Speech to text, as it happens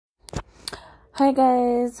Hi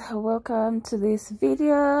guys, welcome to this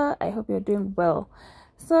video. I hope you're doing well.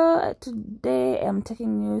 So today I'm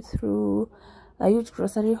taking you through a huge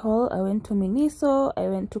grocery haul. I went to MINISO, I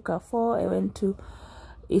went to CARREFOUR, I went to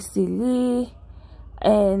EASTLEIGH,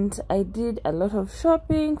 and I did a lot of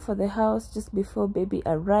shopping for the house just before baby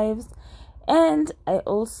arrives. And I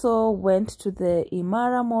also went to the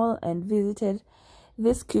Atarah mall and visited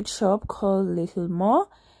this cute shop called Little More,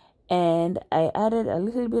 and I added a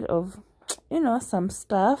little bit of some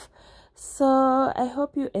stuff. So I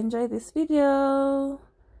hope you enjoy this video.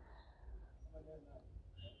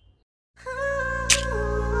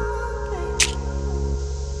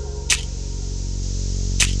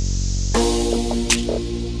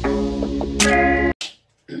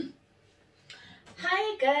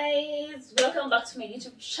 Hi guys, welcome back to my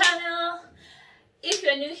YouTube channel. If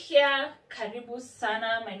you're new here, karibu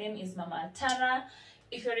sana. My name is Mama Atarah.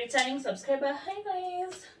 If you're a returning subscriber, hi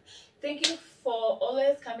guys, thank you for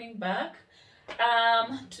always coming back.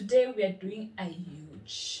 Today we are doing a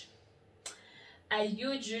huge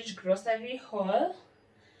grocery haul.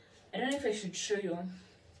 I don't know if I should show you.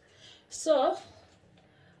 So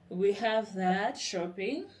we have that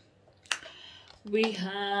shopping. We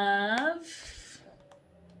have,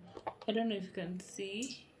 I don't know if you can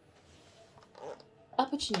see,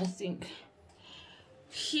 hapo chini ya sink.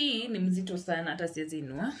 Hii ni mzito sana hata siwezi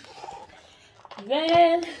inua.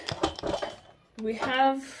 Then we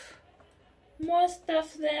have more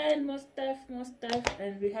stuff there, more stuff,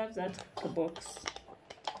 and we have that box.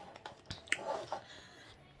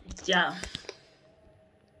 Yeah.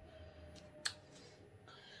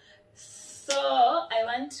 So I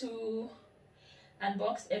want to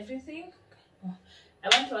unbox everything.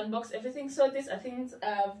 So these are things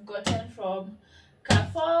I've gotten from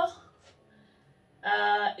CARREFOUR,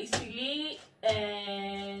 EASTLEIGH,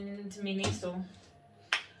 and MINISO.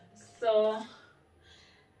 So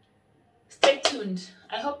stay tuned.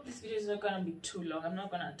 I hope this video is not gonna be too long. I'm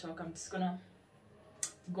not gonna talk, I'm just gonna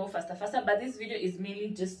go faster. But this video is mainly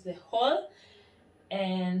just the haul.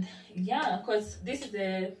 And yeah, because this is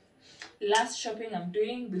the last shopping I'm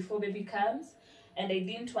doing before baby comes, and I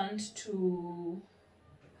didn't want to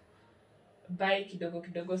buy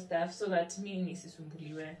kidogo stuff so that me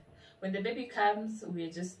nisisumbuliwe. When the baby comes,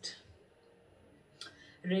 we're just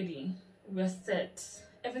ready, we're set,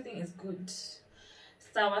 everything is good.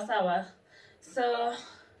 Sawa. So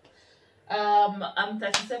I'm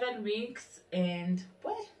 37 weeks, and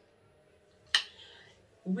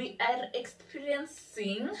we are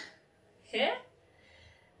experiencing here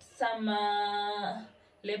some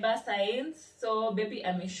labor signs. So baby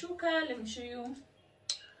ameshuka. Let me show you.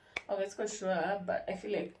 Oh, let's go sure, but I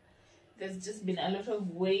feel like there's just been a lot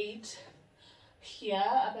of weight here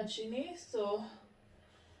hapa chini. So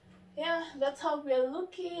yeah, that's how we're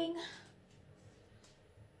looking.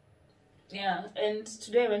 Yeah, and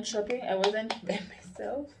today I went shopping. I wasn't by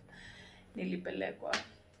myself, nilipelekwa,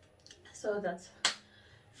 so that's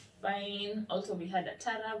fine. Also, we had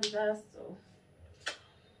Atarah with us, so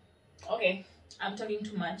okay, I'm talking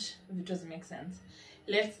too much, if it doesn't make sense.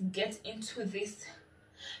 Let's get into this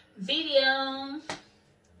video.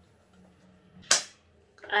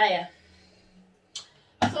 Yeah,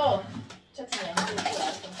 so check me out.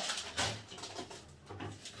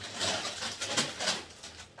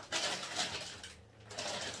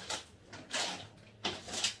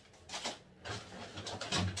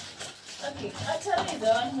 Okay, Atarah is the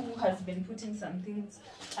one who has been putting some things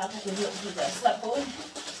up to the support.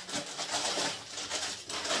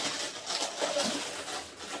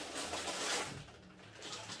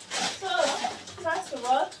 So first of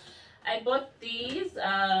all, I bought these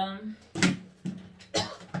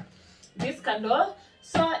this candle.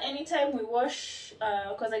 So anytime we wash,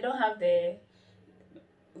 because I don't have that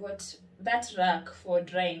rack for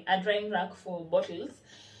drying, a drying rack for bottles,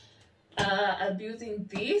 I'll be using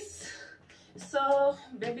this. So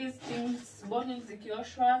baby's things, bottles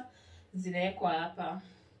zikioshwa zinaekwa hapa,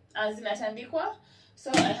 zinatandikwa.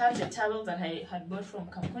 So I have the towels that I had bought from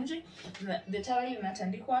Kamkunji. The towel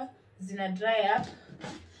inatandikwa, zina dry up,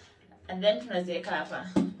 and then tunazieka hapa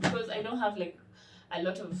because I don't have like a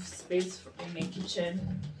lot of space in my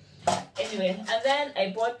kitchen. Anyway, and then I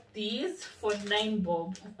bought these for 9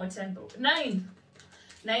 bob or 10 bob. 9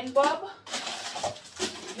 bob.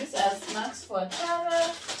 These are snacks for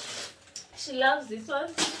Atarah. She loves this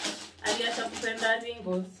one.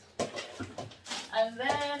 And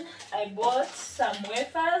then I bought some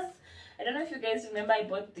wafers. I don't know if you guys remember, I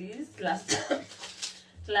bought these last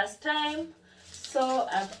time. So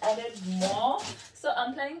I've added more. So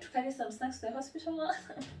I'm planning to carry some snacks to the hospital.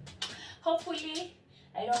 Hopefully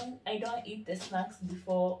I don't eat the snacks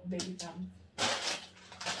before baby comes.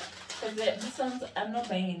 because these ones I'm not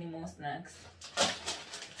buying any more snacks.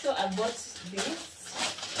 So I bought this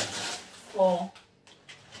for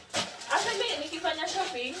after me nikifanya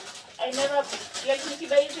shopping. I never like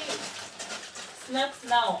nikibuy these snacks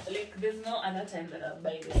now. Like there's no other time that I'll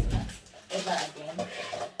buy these snacks ever again.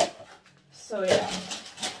 So yeah,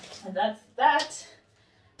 that's that.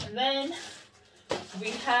 And then we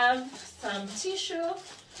have some tissue.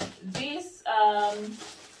 This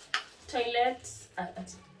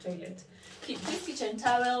these kitchen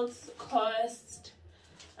towels cost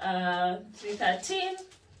 $3.13.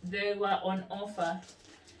 They were on offer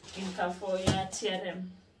in CARREFOUR TRM.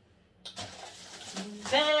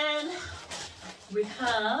 Then we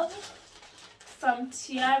have some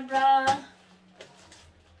tiara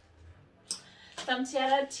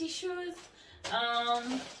tissues.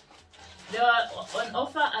 They were on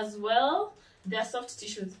offer as well. They're soft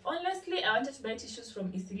tissues. Honestly, I wanted to buy tissues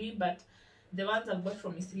from EASTLEIGH, but the ones I bought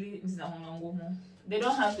from EASTLEIGH is they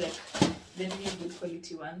don't have like the really good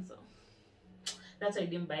quality ones, so that's why I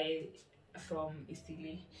didn't buy from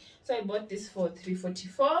EASTLEIGH. So I bought this for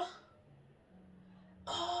 $3.44.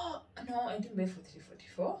 Oh no, I didn't buy for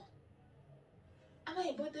 $3.44.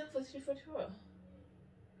 I bought them for $3.44.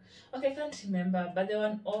 Okay, I can't remember, but they were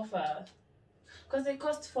on offer because they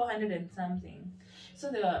cost $400 and something,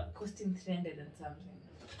 so they were costing $300 and something.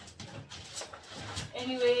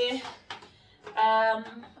 Anyway, I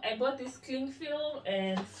bought this cling film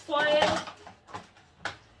and foil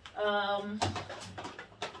from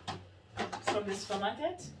the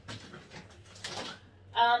supermarket.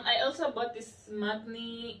 I also bought this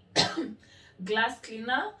Magni glass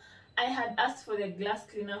cleaner. I had asked for the glass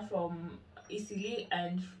cleaner from EASTLEIGH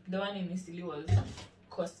and the one in EASTLEIGH was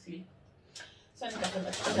costly, so I'm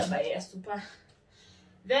buy a super.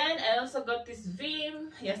 Then I also got this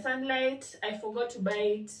Vim Sunlight. I forgot to buy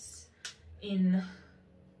it in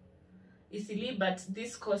EASTLEIGH, but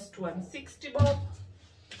this cost $160 bob.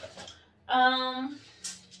 I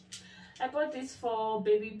bought this for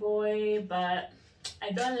baby boy, but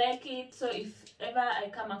I don't like it, so if ever I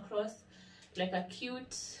come across like a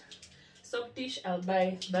cute soap dish, I'll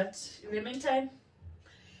buy. But in the meantime,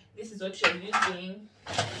 this is what you're using.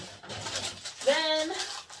 Then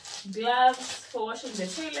gloves for washing the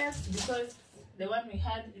toilets, because the one we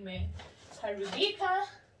had in my Haribika.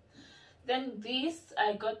 Then this,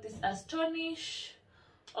 I got this Astonish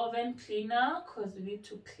oven cleaner because we need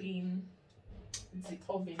to clean the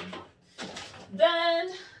oven.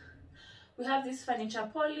 Then we have this furniture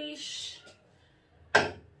polish.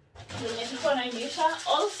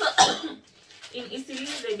 Also in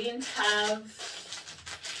EASTLEIGH they didn't have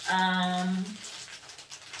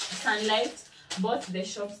sunlight. Both the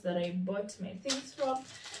shops that I bought my things from,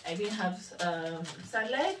 I didn't have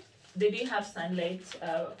sunlight. They didn't have sunlight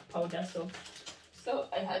powder, so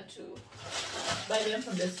I had to buy them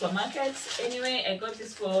from the supermarket. Anyway, I got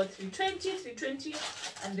this for $3.20,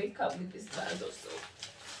 and they come with this bag also.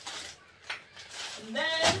 And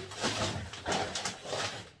then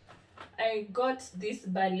I got this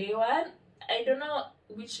ballet one. I don't know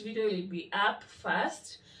which video will be up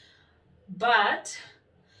first, but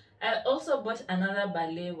I also bought another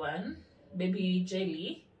ballet one, baby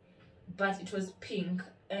jelly, but it was pink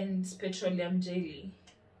and petroleum jelly.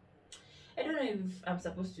 I don't know if I'm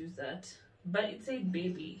supposed to use that, but it said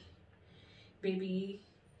baby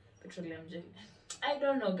petroleum jelly. I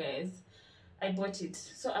don't know, guys. I bought it,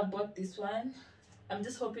 so I bought this one. I'm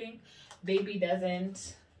just hoping baby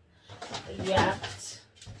doesn't react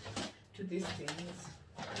to these things.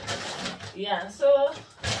 Yeah, so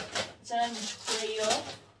so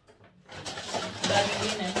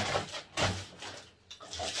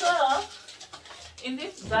in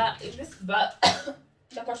this bag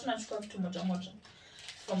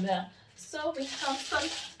from there. So we have some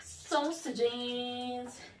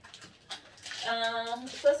sausages.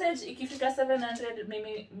 Sausage ikifika 700,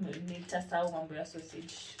 mimi nitasahau mambo ya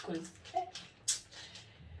sausage cause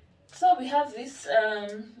so we have this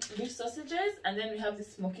beef sausages, and then we have the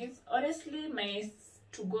smokies. Honestly, my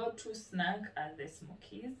to-go-to snack are the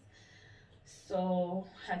smokies, so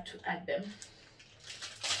had to add them.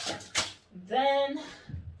 Then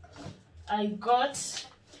I got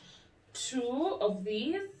 2 of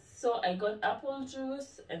these. So I got apple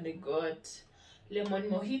juice and I got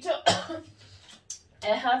lemon mojito. I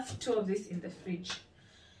have 2 of these in the fridge,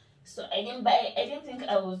 so I didn't think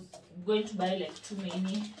I was going to buy like too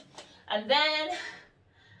many. And then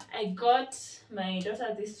I got my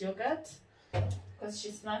daughter this yogurt because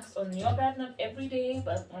she snacks on yogurt, not every day,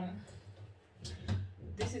 but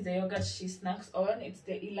this is the yogurt she snacks on. It's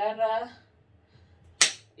the Ilara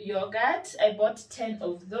yogurt. I bought 10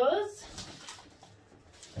 of those.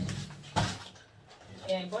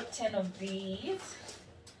 Yeah, I bought 10 of these.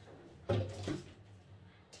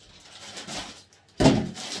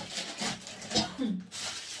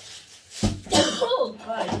 Oh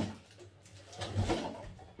God.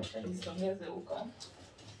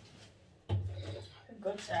 I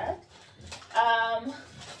got that.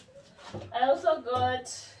 I also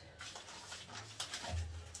got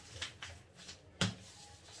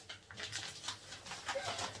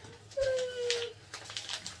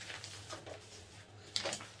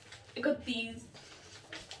these.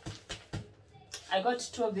 I got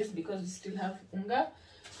 2 of this because we still have unga,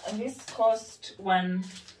 and this cost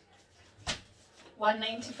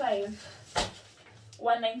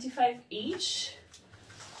 $1.95 each.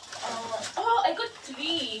 Oh, I got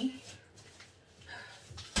 3.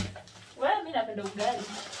 Well, I mean, I've been ugali.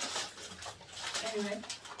 Anyway,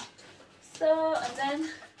 so and then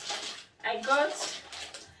I got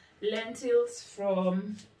lentils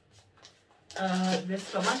from the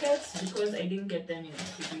supermarket because I didn't get them in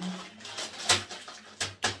Kibini.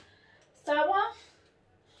 Sawa.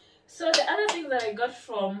 So the other thing that I got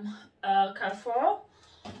from Carrefour,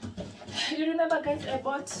 you remember guys, I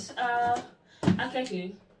bought a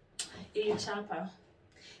kettle, a chopper.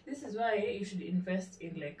 This is why you should invest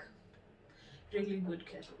in like really good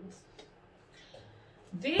kettles.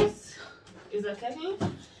 This is a kettle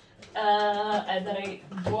that I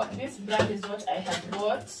bought. This brand is what I had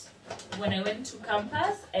bought when I went to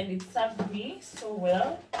campus, and it served me so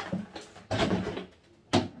well.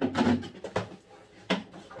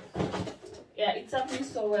 Yeah, it served me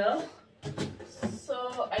so well,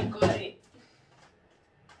 so I got it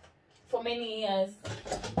for many years.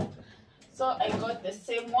 So I got the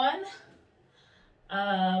same one.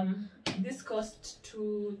 This cost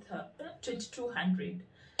 $2,200.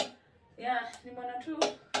 Yeah, nimeona tu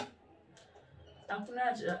hakuna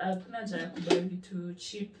haja ya kubuy vitu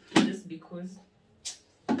cheap just because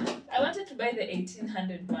I wanted to buy the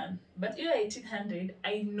 1800 one, but your 1800,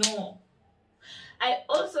 I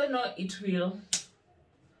also know it will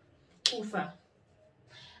kufa.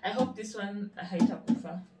 I hope this one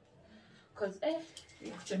haitakufa, because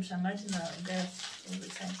kuchemsha maji na gas all the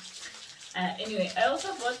time. Anyway, I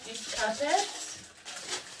also bought these carpets.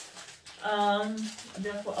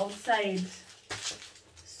 They're for outside.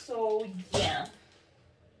 So yeah,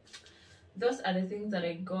 those are the things that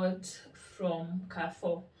I got from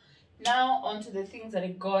Carrefour. Now on to the things that I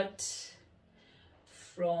got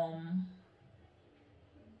from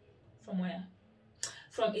where?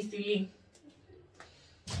 From EASTLEIGH.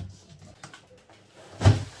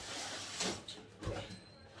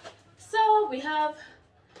 So we have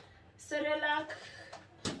Cerelac.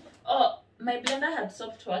 Oh, my blender had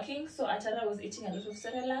stopped working, so Atarah was eating a lot of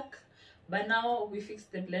Cerelac, but now we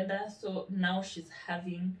fixed the blender, so now she's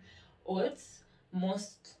having oats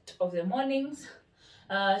most of the mornings.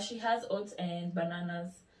 She has oats and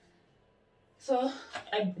bananas, so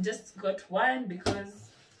I just got one because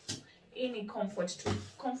any comfort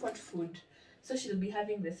food, so she'll be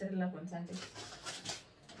having the Cerelac on Sunday.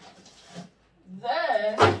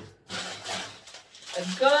 Then I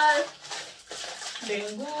got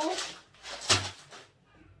Dengu.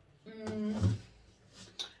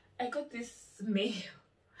 I got this mayo.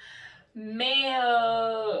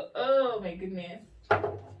 Oh my goodness,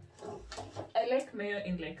 I like mayo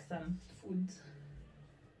in like some foods.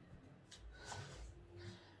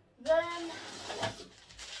 Then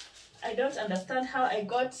I don't understand how I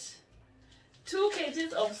got 2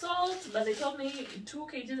 kgs of salt, but they told me 2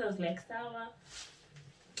 kgs was like sour,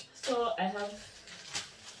 so I have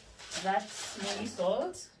that smelly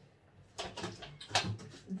salt.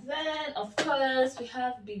 Then of course we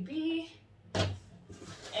have BB,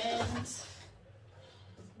 and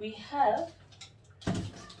we have,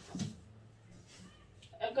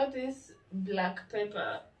 I got this black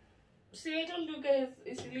pepper. See, I told you guys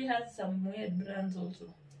it really has some weird brands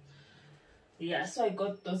also. Yeah, so I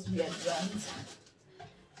got those weird brands.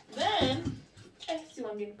 Then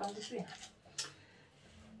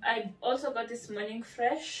I also got this Morning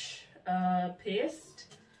Fresh paste.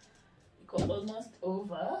 It got almost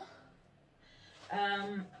over.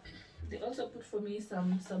 They also put for me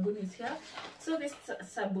some sabunis here. So this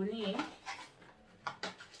sabuni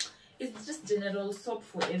is just general soap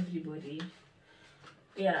for everybody.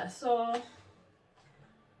 Yeah, so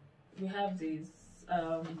we have these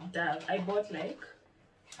Dove. I bought like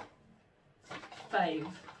 5.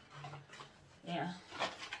 Yeah,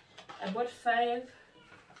 I bought 5.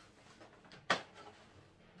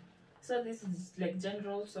 So this is like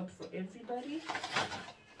general soap for everybody.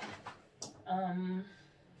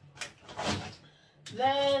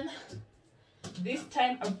 Then this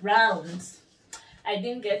time around I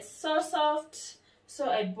didn't get so soft, So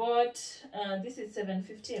I bought this is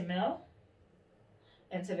 750 ml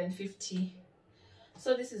and 750.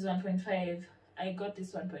 So this is 1.5. I got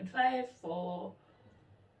this 1.5 for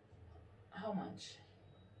how much?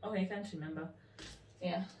 Oh, I can't remember.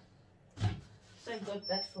 Yeah. So I got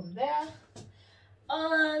that from there.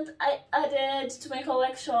 And I added to my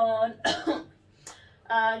collection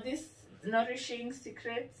this Nourishing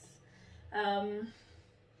Secrets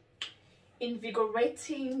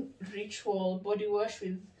Invigorating Ritual Body Wash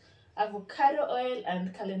with avocado oil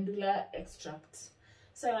and calendula extract.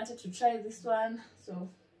 So I wanted to try this one. So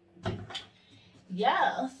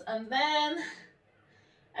yes, and then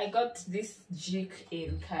I got this jig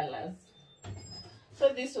in colors.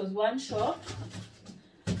 So this was one shop.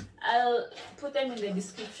 I'll put them in the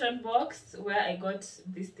description box where I got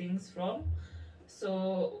these things from,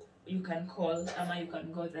 so you can call Ama, you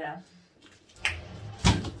can go there.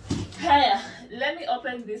 Hiya, let me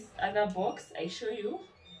open this other box, I show you,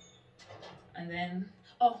 and then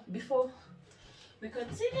before we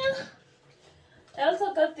continue, I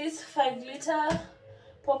also got this 5-liter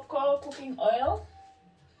popcorn cooking oil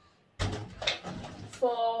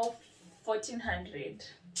for 1400.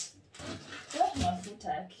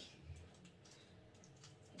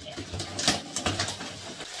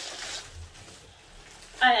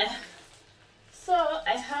 Yeah. So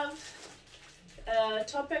I have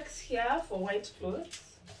Topex here for white clothes,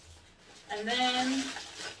 and then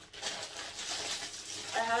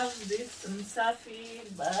I have this Msafi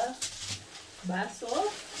bar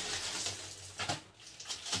soap.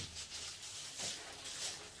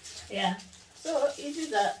 Yeah, so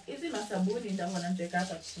hizi masabuni ndio wanateka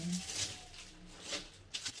hapa chini.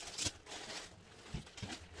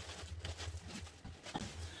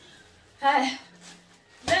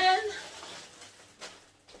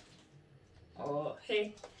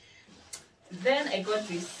 Then I got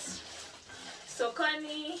this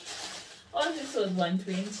Sokoni. All this was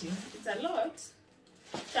 120. It's a lot.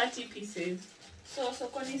 30 pieces. So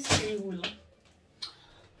Sokoni still.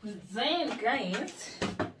 Then guys,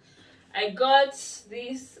 I got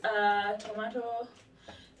this tomato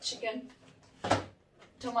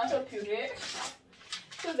puree.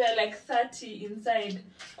 So they're like 30 inside.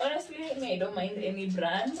 Honestly, I don't mind any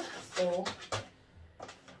brand. So,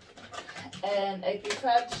 and I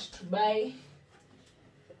preferred to buy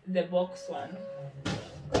the box one.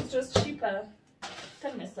 It was cheaper.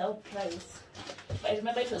 Tell myself price. I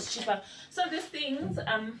remember it was cheaper. So these things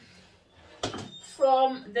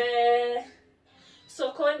from the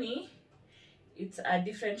Sokoni, it's a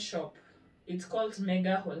different shop. It's called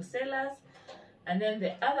Mega Wholesalers. And then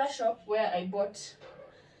the other shop where I bought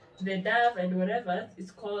the Dove and whatever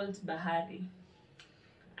is called Bahari.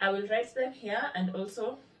 I will write them here and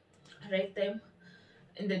also write them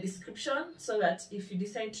in the description so that if you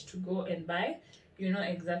decide to go and buy, you know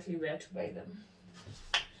exactly where to buy them.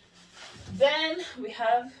 Then we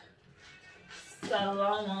have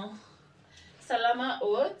Salama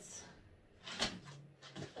oats.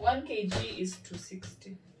 1 kg is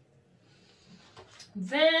 260.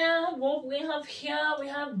 Then what we have here, we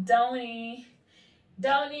have Downy.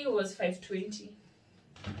 Downy was 520.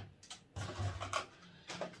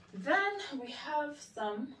 Then we have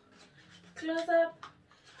some Close Up.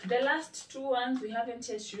 The last two ones we haven't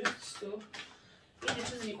yet used, so it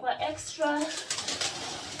is quite extra.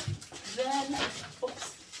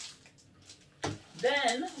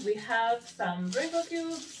 Then we have some Bravo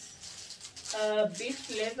cubes, beef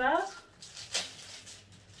liver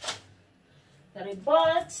that I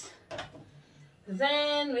bought.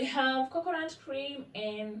 Then we have coconut cream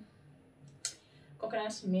and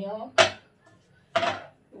coconut milk.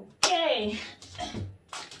 Okay.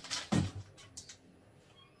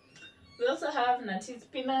 We also have Nutty's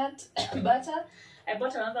peanut butter. I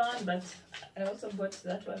bought another one, but I also bought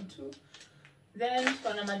that one too. Then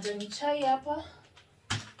kuna majani chai hapa.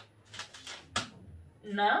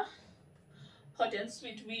 Na hot and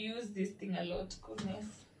sweet, we use this thing a lot. Goodness.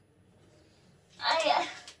 Aya.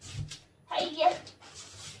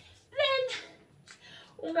 Then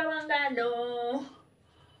unga wangano.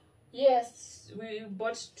 Yes, we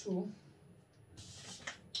bought 2.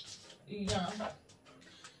 Yeah.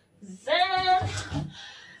 Then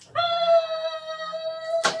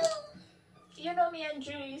you know me and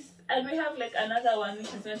juice, and we have like another one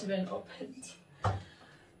which is not even opened.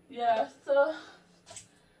 Yeah, so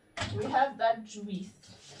we have that juice.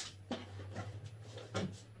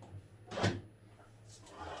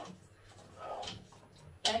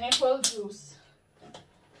 Pineapple juice.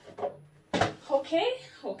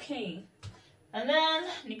 Okay. And then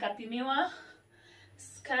nikapimiwa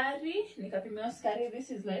skari. This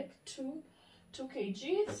is like 2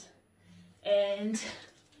 kgs. And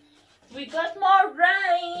we got more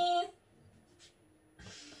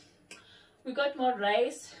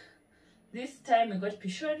rice. This time we got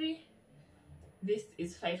pishori. This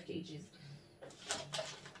is 5 kgs.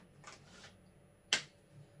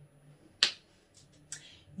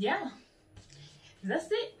 Yeah,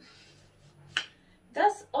 that's it.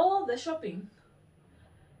 That's all the shopping.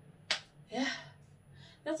 Yeah,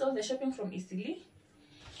 that's all the shopping from EASTLEIGH.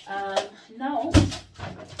 Now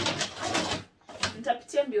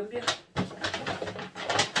nitapitia mbio mbio.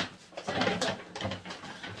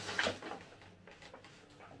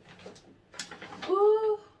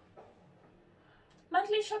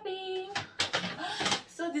 Monthly shopping.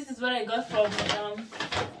 So this is what I got from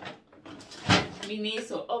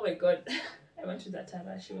MINISO. Oh my god, I went to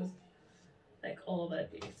Atarah. She was like all over the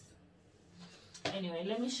place. Anyway,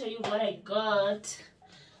 let me show you what I got.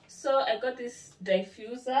 So I got this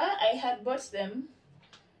diffuser. I had bought them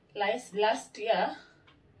last year,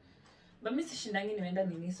 but Miss Shindangi nimeenda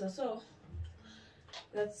MINISO, so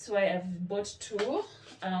that's why I've bought 2.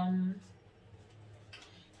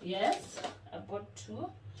 Yes, I bought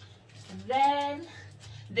 2. Then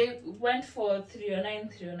they went for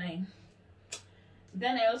 309.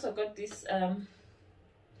 Then I also got this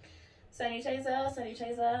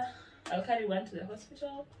sanitizer. I'll carry one to the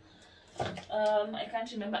hospital. I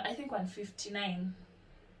can't remember. I think 159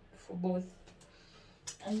 for both.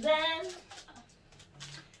 And then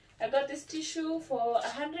I got this tissue for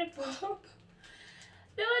 100 bob.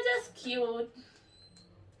 They were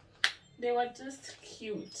just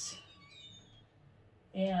cute.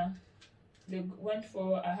 Yeah, they went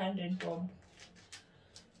for 100 bob.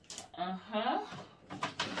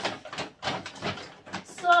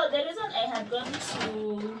 So the reason I had gone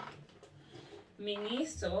to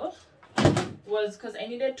MINISO was because I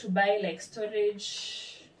needed to buy like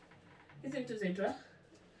storage.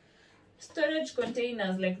 Storage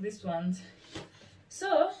containers like this ones.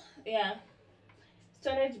 So yeah,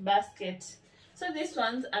 storage basket. So these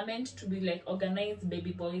ones are meant to be like organized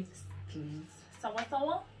baby boys things.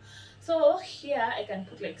 So here I can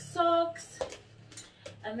put like socks,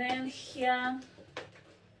 and then here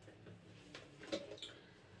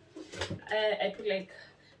I put like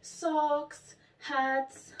socks,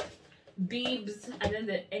 hats, bibs, and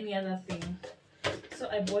then any other thing. So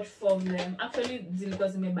I bought 4 of them. Actually, zilikuwa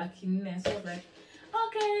zimebaki 4, so I was like,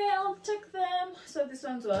 okay, I'll take them. So these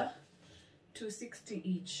ones were 260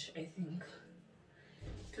 each, I think.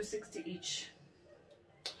 260 each.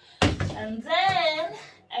 And then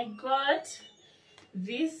I got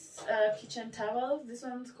this kitchen towel. This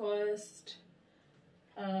one's cost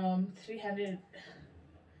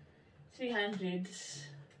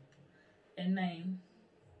 309.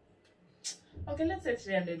 Okay, let's say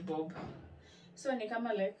 300 bob. So ni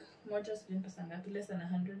kama like moja sijui pesa ngapi, less than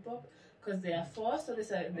 100 bob, because there are 4. So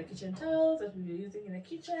these are the kitchen towels that we'll be using in the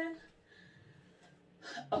kitchen.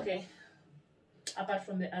 Okay, apart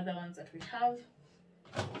from the other ones that we have.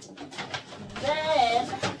 Then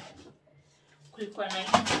kulikuwa na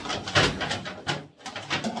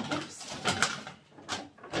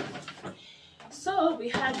so we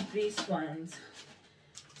had these ones.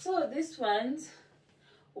 So these ones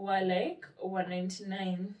were like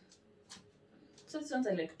 199. So these ones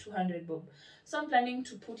are like 200 bob. So I'm planning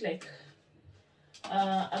to put like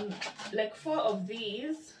 4 of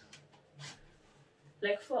these.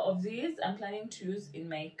 Like 4 of these I'm planning to use in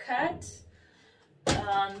my cut.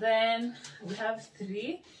 And then we have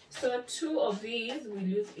 3. So 2 of these we'll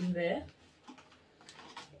use in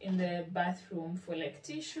the bathroom for like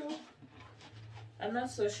tissue. I'm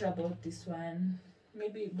not so sure about this one.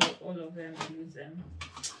 Maybe about all of them will use them.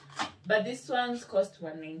 But this one's cost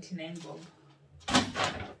 199 bob.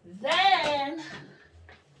 Then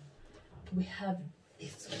we have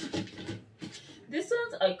this one. These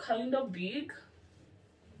ones are kind of big.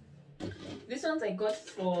 These ones I got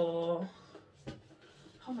for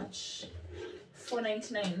how much?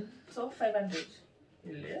 499. So 500.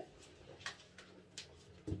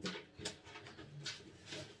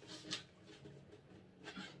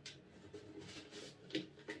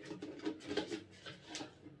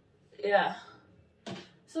 Yeah.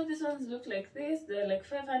 So these ones look like this. They're like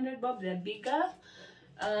 500 bob. They're bigger.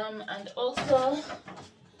 And also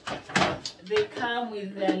they come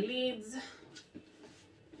with their lids.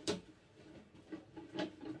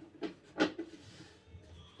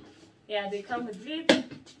 Yeah, they come with lids.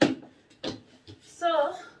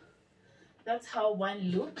 So that's how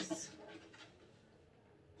one looks.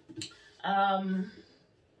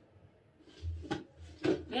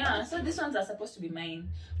 Yeah, so these ones are supposed to be mine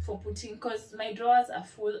for putting, because my drawers are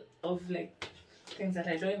full of like things that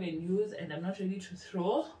I don't even use and I'm not ready to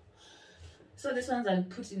throw. So these ones I'll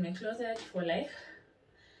put in my closet for like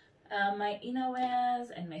my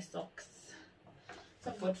innerwears and my socks.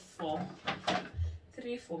 So I've got 4,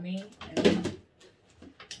 3 for me, and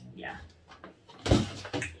yeah.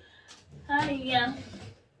 Hiya.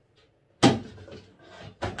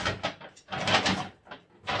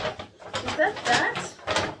 Is that?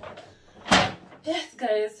 Yes,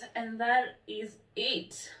 guys, and that is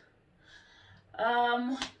it.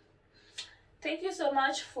 Thank you so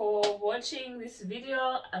much for watching this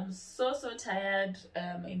video. I'm so tired.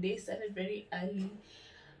 My day started very early.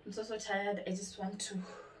 I'm so tired. I just want to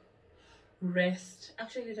rest.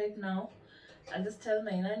 Actually, right now I'll just tell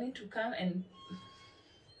my nanny to come and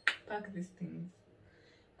pack these things,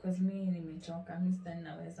 because me nimechoka, mi sitani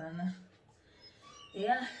nawezana.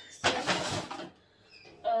 Yeah, so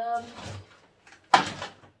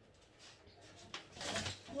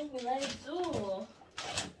what will I do?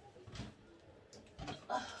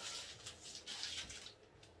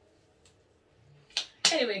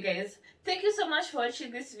 Anyway, guys, thank you so much for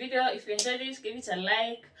watching this video. If you enjoyed it, give it a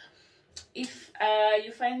like. If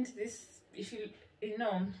you find this, if you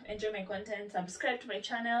enjoy my content, subscribe to my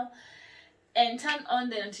channel and turn on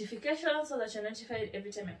the notification so that you're notified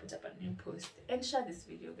every time I put up a new post. And share this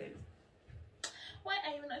video, guys. Why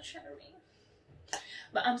are you not sharing?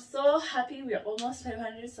 But I'm so happy we are almost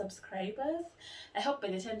 500 subscribers. I hope by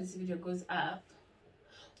the time this video goes up,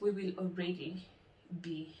 we will already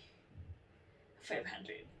be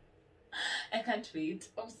 500. I can't wait.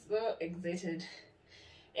 I'm so excited.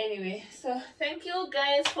 Anyway, so thank you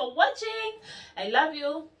guys for watching. I love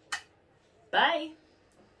you. Bye.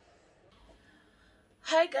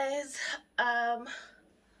 Hi guys.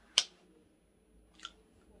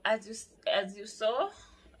 As you saw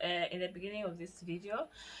in the beginning of this video,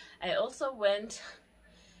 I also went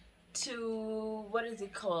to, what is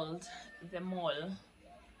it called, the mall,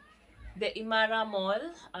 the Imara Mall.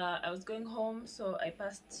 I was going home, so I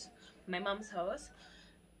passed my mom's house,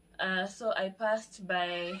 so I passed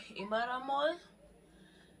by Imara Mall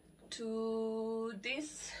to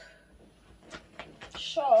this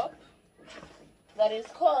shop that is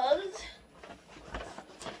called,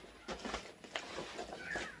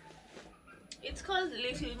 it's called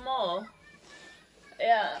Little More.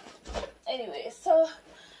 Yeah, anyway, so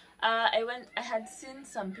I had seen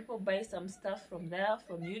some people buy some stuff from there,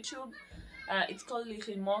 from YouTube. It's called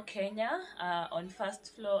Little More Kenya, on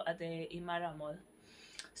first floor at the Imara Mall.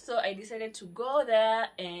 So I decided to go there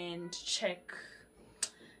and check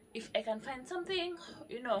if I can find something,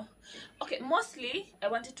 Okay, mostly I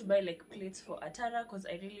wanted to buy like plates for Atarah, because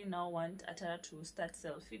I really now want Atarah to start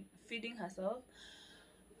feeding herself,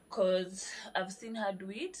 because I've seen her do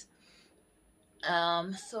it.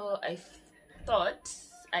 So I thought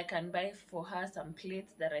I can buy for her some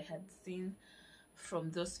plates that I had seen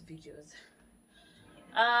from those videos.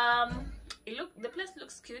 The place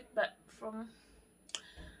looks cute, but from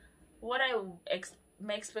what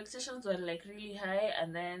my expectations were like really high.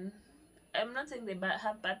 And then I'm not saying they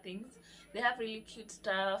have bad things. They have really cute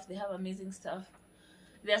stuff. They have amazing stuff.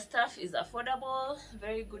 Their stuff is affordable,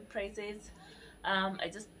 very good prices. I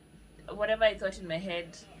just, whatever I thought in my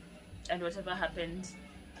head and whatever happened,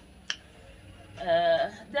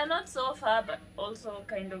 they're not so far, but also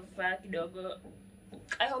kind of far kidogo.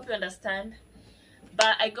 I hope you understand.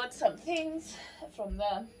 But I got some things from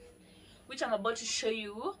them, which I'm about to show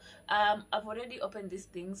you. I've already opened these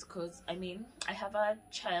things because I have a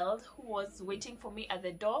child who was waiting for me at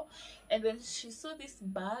the door, and when she saw this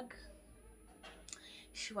bag,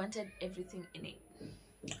 she wanted everything in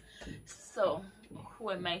it. So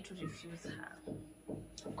who am I to refuse her?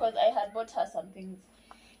 Because I had bought her some things.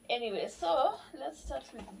 Anyway, so let's start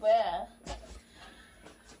with where,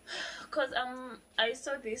 because I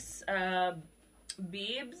saw this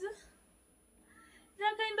bibs.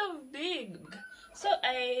 They're kind of big, so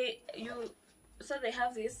so they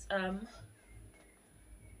have this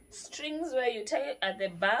strings where you tie at the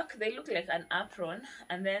back. They look like an apron,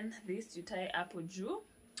 and then this you tie up juu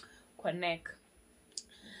kwa neck,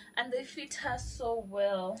 and they fit her so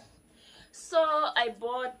well. So I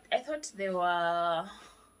thought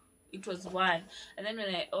it was one, and then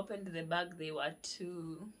when I opened the bag they were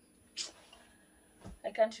two.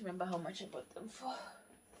 I can't remember how much I bought them for.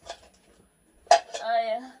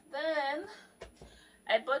 Then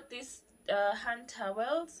I bought these hand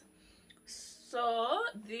towels. So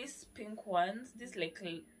these pink ones, these like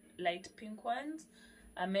light pink ones,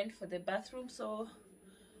 are meant for the bathroom. So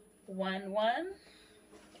one when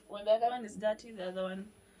the other one is dirty, the other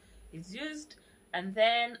one is used. And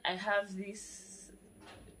then I have these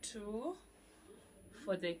two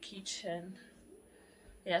for the kitchen.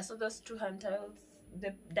 Yeah, so those two hand towels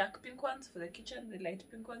the dark pink ones for the kitchen, the light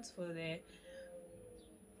pink ones for the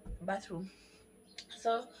bathroom.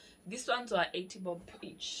 So these ones were 80 bob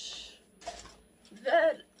each.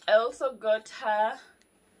 Then I also got her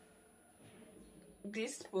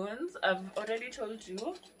these spoons. I've already told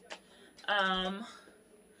you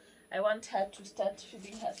I want her to start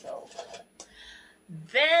feeding herself.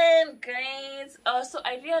 Then guys, also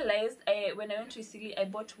I realized when I went to EASTLEIGH I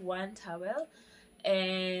bought one towel,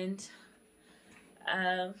 and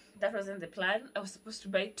that wasn't the plan. I was supposed to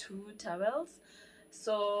buy 2 towels.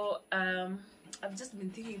 So I've just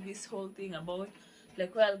been thinking this whole thing about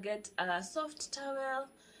like where I'll get a soft towel.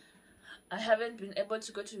 I haven't been able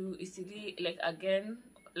to go to EASTLEIGH like again,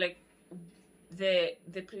 like the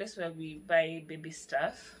place where we buy baby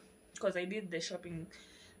stuff, because I did the shopping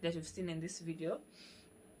that you've seen in this video.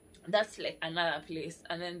 That's like another place,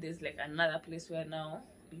 and then there's like another place where now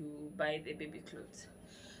you buy the baby clothes.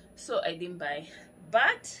 So I didn't buy,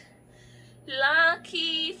 but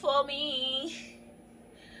lucky for me,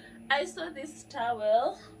 I saw this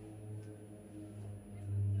towel.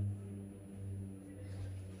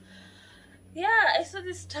 Yeah, I saw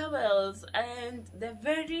these towels and they're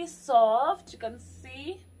very soft. You can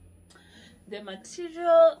see the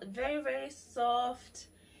material, very soft,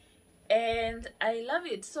 and I love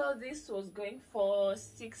it. So this was going for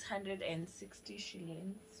 660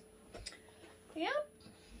 shillings. Yeah.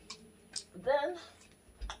 Then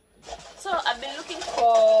so I've been looking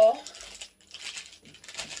for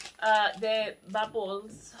the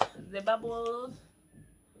bubbles, the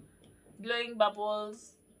blowing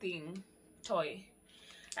bubbles thing, toy.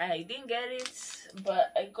 I didn't get it,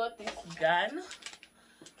 but I got this gun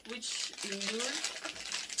which you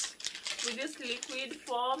use with this liquid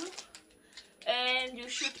form, and you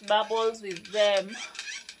shoot bubbles with them.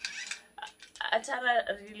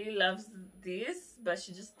 Atarah really loves this, but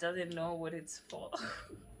she just doesn't know what it's for.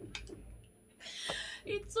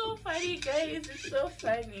 It's so funny, guys. It's so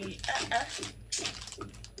funny.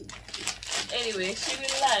 Anyway, she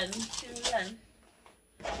will learn. She will learn.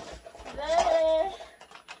 Then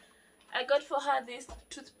I got for her these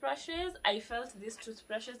toothbrushes. I felt these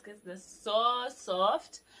toothbrushes because they're so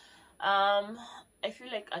soft. I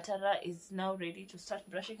feel like Atarah is now ready to start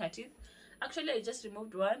brushing her teeth. Actually, I just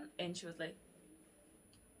removed one and she was like,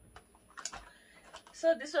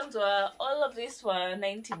 so these ones were, all of these were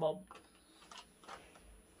 90 bob.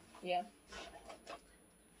 Yeah.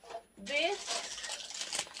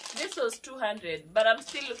 This was 200, but I'm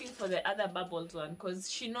still looking for the other bubbles one because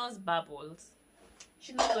she knows bubbles.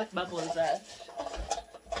 She knows what bubbles are.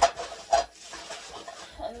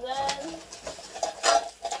 And then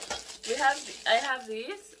I have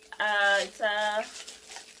this. It's a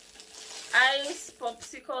ice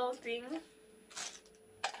popsicle thing.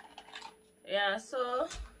 Yeah, so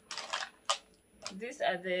these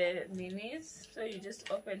are the minis. So you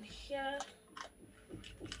just open here.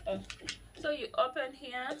 So you open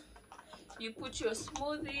here, you put your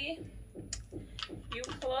smoothie, you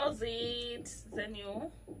close it, then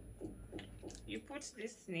you put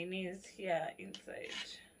these minis here inside.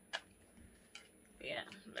 Yeah,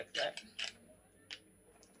 like that.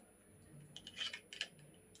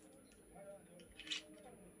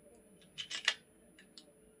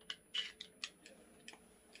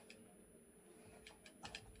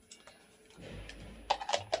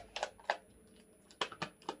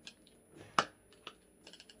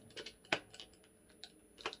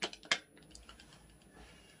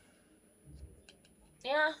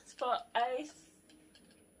 Yeah, it's for ice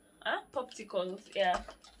popsicles. Yeah,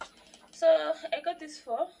 so I got this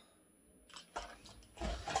for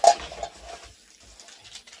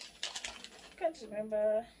can't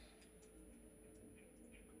remember.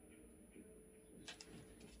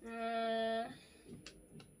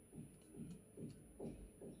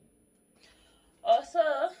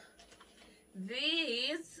 Also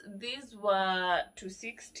these were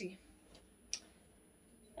 260.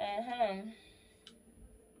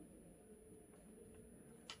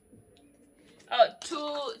 Oh,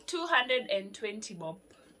 220 bob.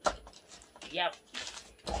 Yep.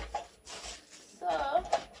 So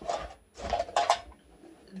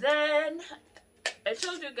then I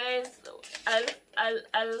told you guys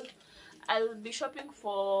I'll be shopping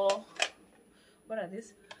for, what are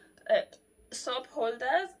these, soap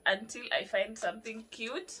holders until I find something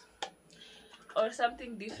cute or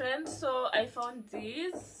something different. So I found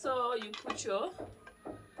these. So you put your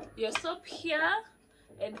soap here,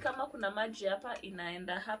 and kama kuna maji hapa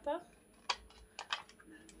inaenda hapa,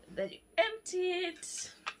 then you empty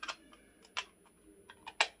it.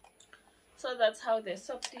 So that's how the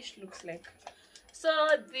soap dish looks like. So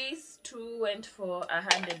these two went for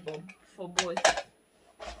 100 bob for both.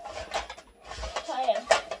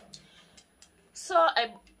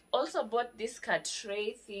 also bought this card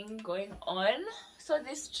tray thing going on. So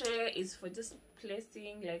this tray is for just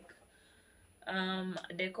placing like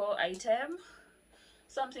decor item.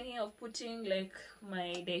 So I'm thinking of putting like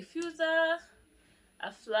my diffuser,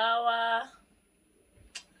 a flower,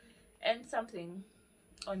 and something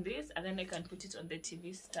on this, and then I can put it on the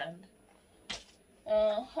TV stand.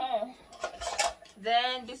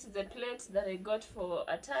 Then this is the plate that I got for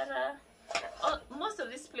Atarah. Oh, most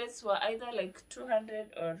of these plates were either like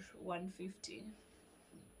 200 or 150.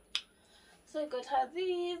 So I got her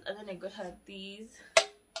these, and then I got her these.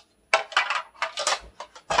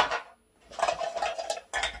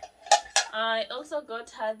 I also got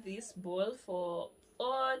her this bowl for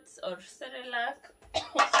oats or Cerelac.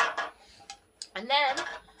 And then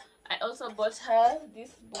I also bought her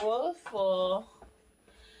this bowl for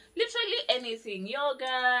literally anything,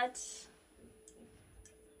 yogurt,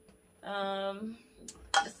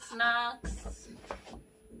 snacks.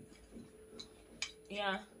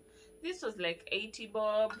 Yeah, this was like 80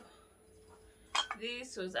 bob.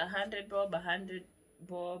 This was 100 bob, 100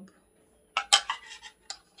 bob.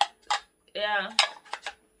 Yeah.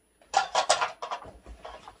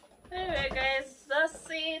 Anyway guys, that's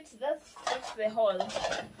it. That's the haul.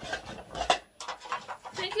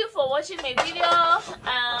 Thank you for watching my video.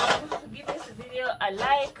 Give this video a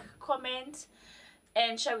like, comment,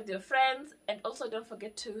 and share with your friends. And also don't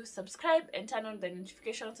forget to subscribe and turn on the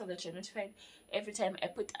notification so that you're notified every time I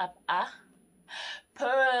put up a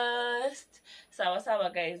post. Sawa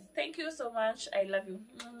guys, thank you so much. I love you.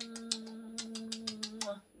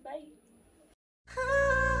 Bye.